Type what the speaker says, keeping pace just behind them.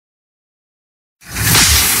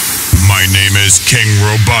My name is King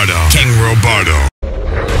Robota. King Robota.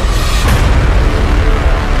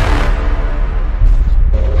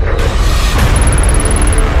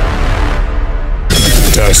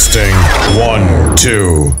 Testing 1,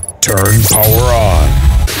 2. Turn power on.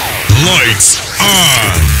 Lights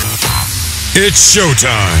on. It's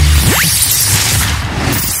showtime.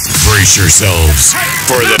 Brace yourselves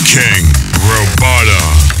for the King Robota,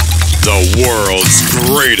 the world's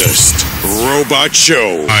greatest robot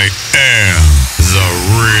show. I am the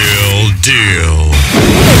real deal.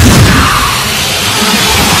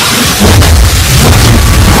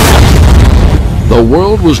 The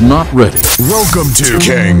world was not ready. Welcome to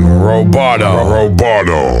King Robota.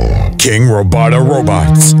 King Robota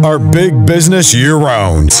robots are big business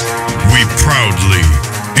year-round. We proudly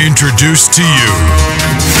introduce to you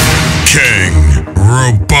King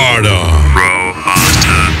Robota.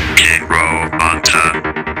 King Robota.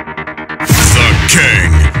 The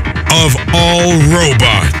king of all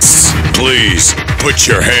robots. Please put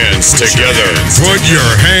your hands together. Put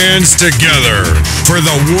your hands together for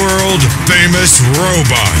the world famous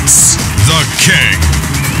robots. The king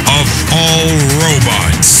of all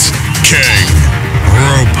robots. King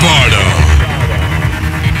Robota.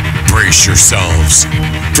 Brace yourselves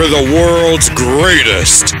for the world's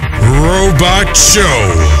greatest robot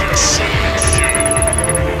show.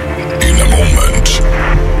 In a moment,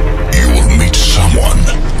 you will meet someone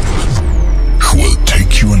who will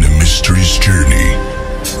take you on a mysterious journey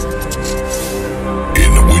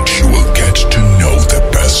in which you will get to know the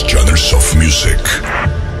best genres of music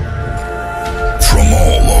from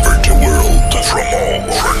all over the world.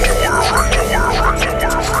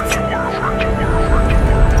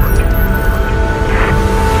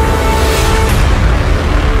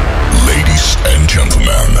 Ladies and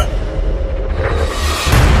gentlemen,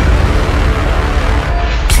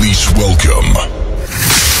 please welcome.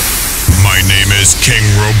 My name is King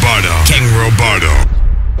Robota. King Robota.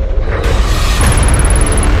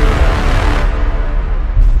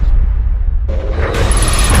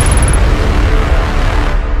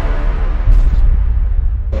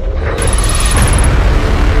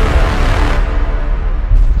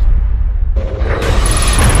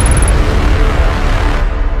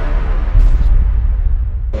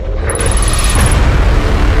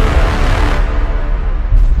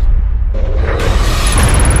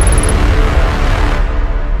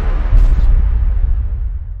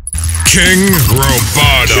 King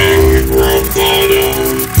Robota.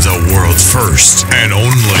 The world's first and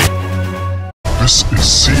only. This is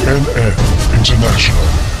CNN International.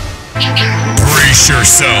 Brace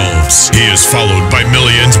yourselves. He is followed by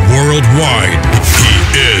millions worldwide. He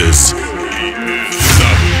is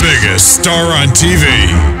the biggest star on TV.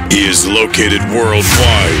 He is located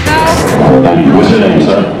worldwide. What's your name,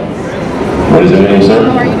 sir? What is your name, sir?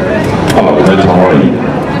 Oh, good. How are you?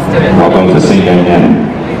 Welcome to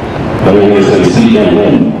CNN. Let me say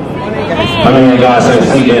CNN. How many of you guys say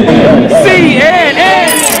CNN? CNN!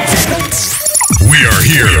 We are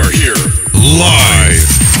here. Live.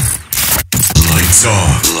 Lights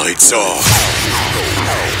off. Lights off.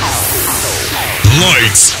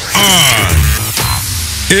 Lights on.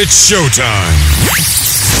 It's showtime.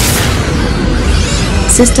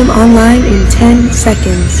 System online in 10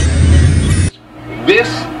 seconds. This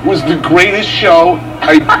was the greatest show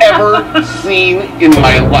I've ever seen in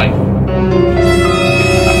my life.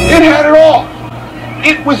 It had it all.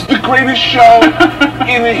 It was the greatest show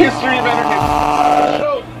in the history of entertainment. It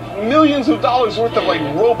showed millions of dollars worth of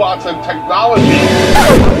robots and technology.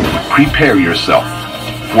 Prepare yourself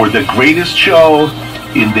for the greatest show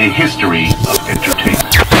in the history of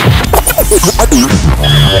entertainment.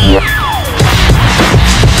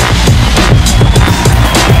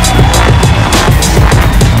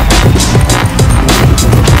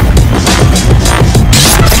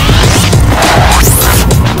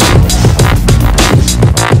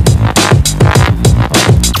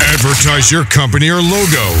 Advertise your company or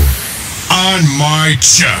logo on my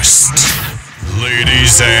chest.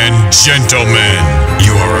 Ladies and gentlemen,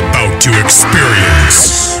 you are about to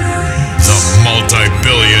experience the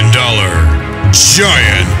multi-billion-dollar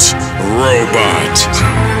giant robot.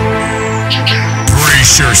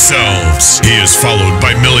 Brace yourselves. He is followed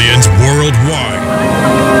by millions worldwide.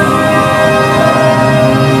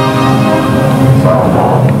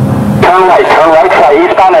 Turn right side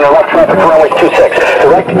eastbound and a left traffic runway 26.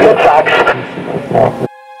 Direct to pit box.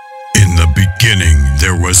 In the beginning,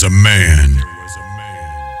 there was a man.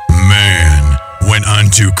 Man went on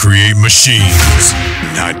to create machines.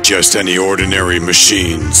 Not just any ordinary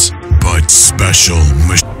machines, but special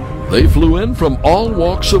machines. They flew in from all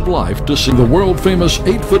walks of life to see the world-famous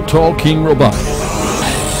 8-foot-tall King Robota.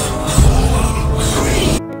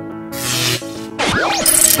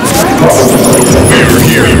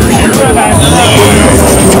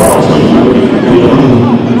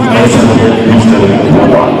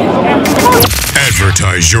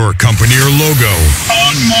 Advertise your company or logo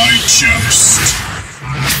on my chest.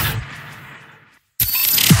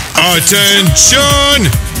 Attention!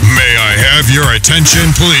 May I have your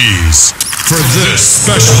attention, please, for this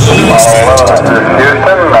special announcement. This is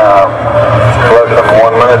Houston. Less than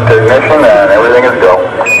 1 minute to ignition, and everything is go.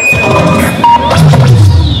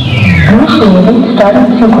 Initiating startup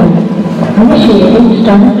sequence. Initiating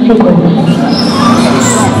startup sequence.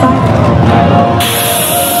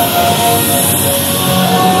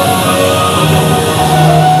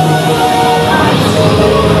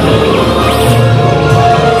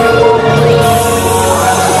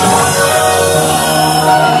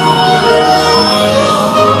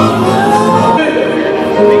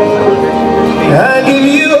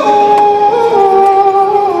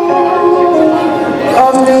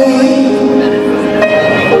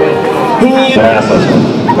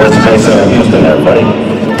 Let's face Houston, everybody.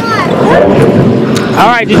 All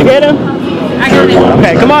right, did you get him? I got him.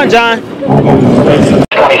 Okay, come on, John. 26-6.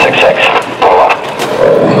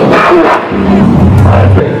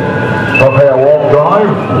 Okay, I won't drive.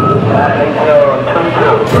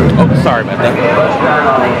 Oh, sorry about that.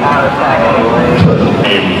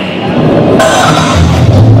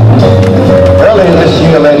 Earlier this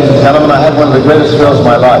year, ladies and gentlemen, I had one of the greatest thrills of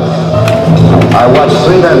my life. I watched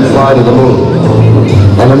 3 men fly to the moon.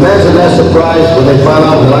 And imagine their surprise when they found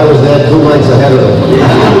out that I was there 2 nights ahead of them.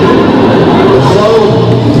 And so,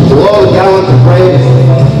 to all the gallant and brave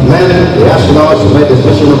men, the astronauts who made this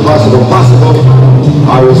mission impossible possible,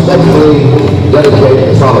 I respectfully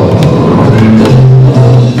dedicate the following.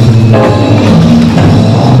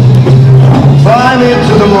 Fly me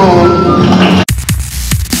to the moon.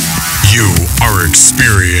 You are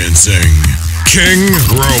experiencing King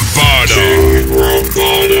Robota.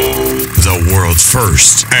 The world's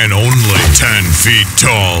first and only 10 feet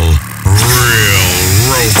tall real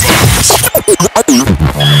robot.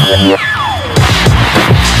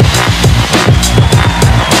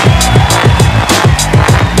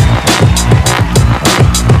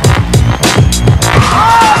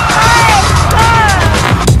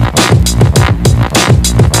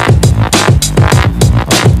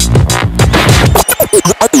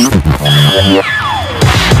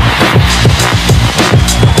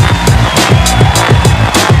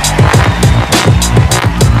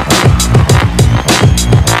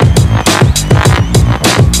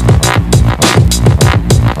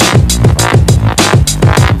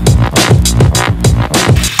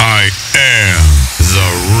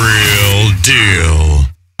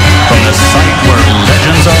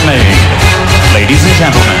 Ladies and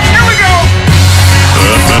gentlemen, here we go!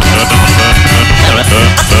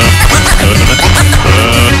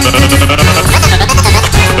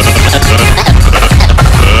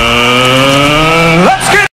 Let's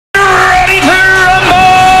get ready to rumble!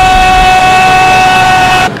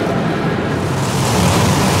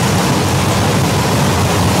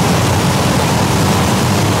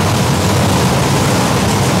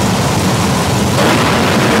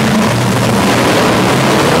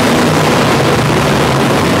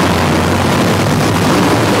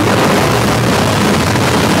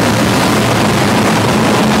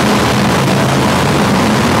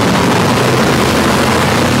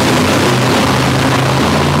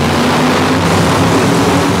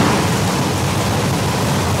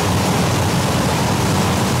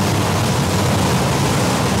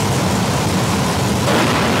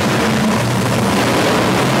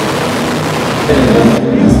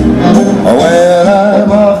 When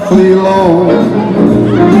I'm awfully low,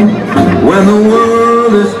 when the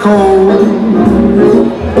world is cold,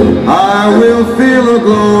 I will feel a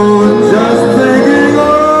glow just thinking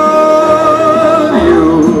of you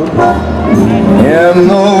and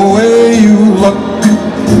the way you look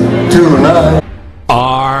tonight.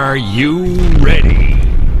 Are you ready?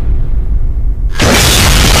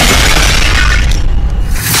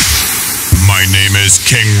 My name is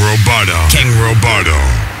King Robota. King Robota.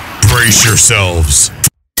 Brace yourselves.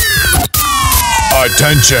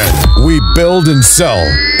 Attention! We build and sell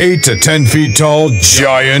 8 to 10 feet tall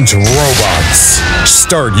giant robots.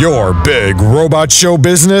 Start your big robot show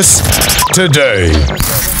business today.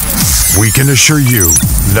 We can assure you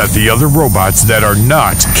that the other robots that are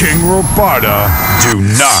not King Robota do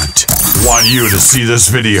not want you to see this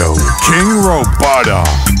video. King Robota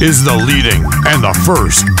is the leading and the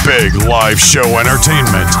first big live show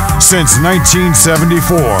entertainment since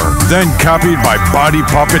 1974, then copied by body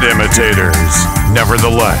puppet imitators.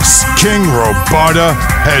 Nevertheless, King Robota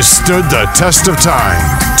has stood the test of time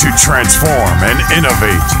to transform and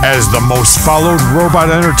innovate as the most followed robot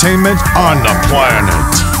entertainment on the planet,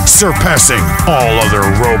 surpassing all other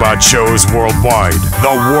robot shows worldwide.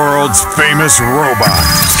 The world's famous robot,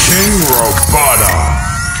 King Robota,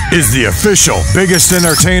 is the official biggest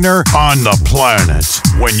entertainer on the planet.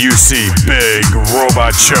 When you see big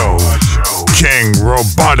robot show, King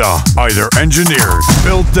Robota either engineered,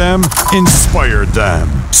 built them, inspired them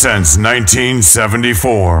since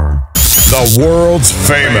 1974. The world's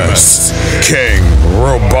famous King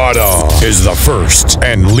Robota is the first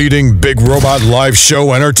and leading big robot live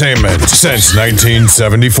show entertainment since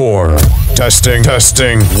 1974. Testing,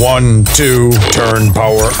 1, 2, turn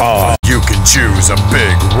power on. You can choose a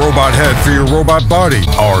big robot head for your robot body.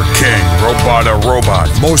 Our King Robota robot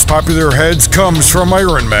most popular heads comes from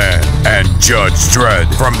Iron Man and Judge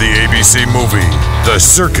Dredd from the ABC movie. The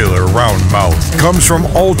circular round mouth comes from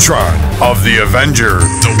Ultron of the Avenger.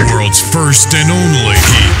 The world's first and only.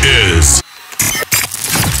 He is.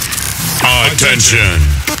 Attention!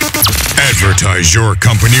 Advertise your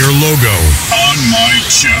company or logo on my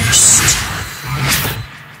chest.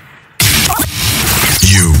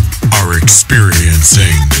 You are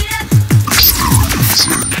experiencing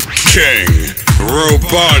King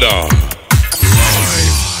Robota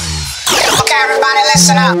live. Okay, everybody,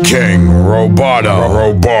 listen up. King Robota.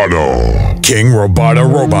 King Robota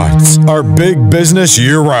robots are big business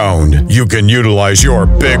year-round. You can utilize your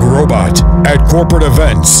big robot at corporate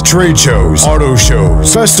events, trade shows, auto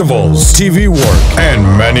shows, festivals, TV work, and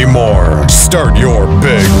many more. Start your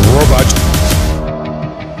big robot.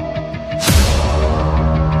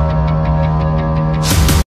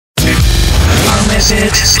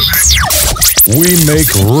 We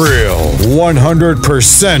make real,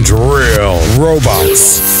 100% real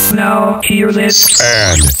robots. Now hear this.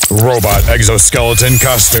 And robot exoskeleton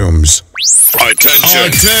costumes.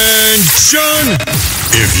 Attention!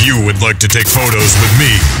 If you would like to take photos with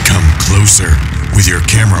me, come closer with your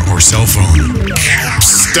camera or cell phone.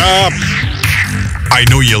 Stop! I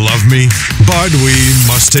know you love me, but we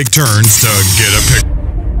must take turns to get a pic.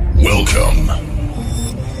 Welcome.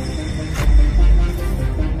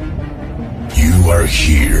 You are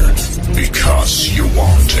here because you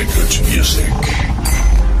want a good music.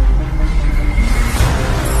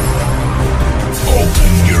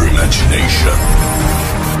 Open your imagination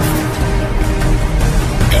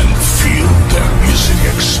and feel the music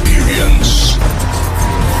experience.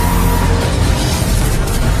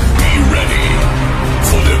 Be ready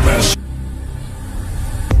for the best.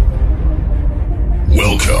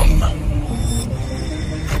 Welcome.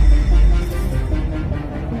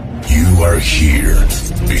 You are here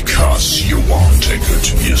because you want a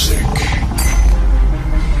good music.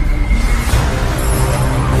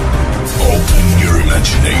 Open your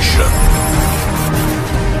imagination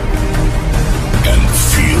and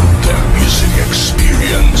feel the music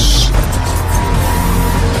experience.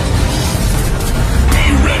 Be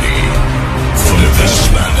ready for the best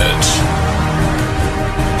planet.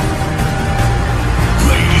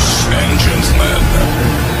 Ladies and gentlemen,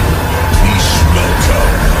 please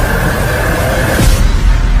welcome.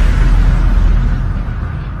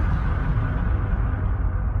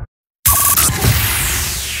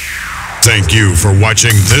 Thank you for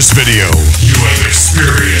watching this video. You have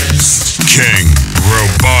experienced King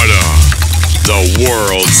Robota, the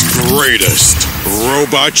world's greatest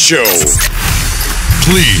robot show.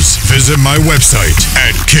 Please visit my website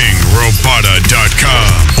at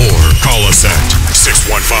kingrobota.com or call us at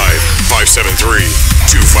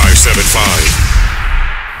 615-573-2575.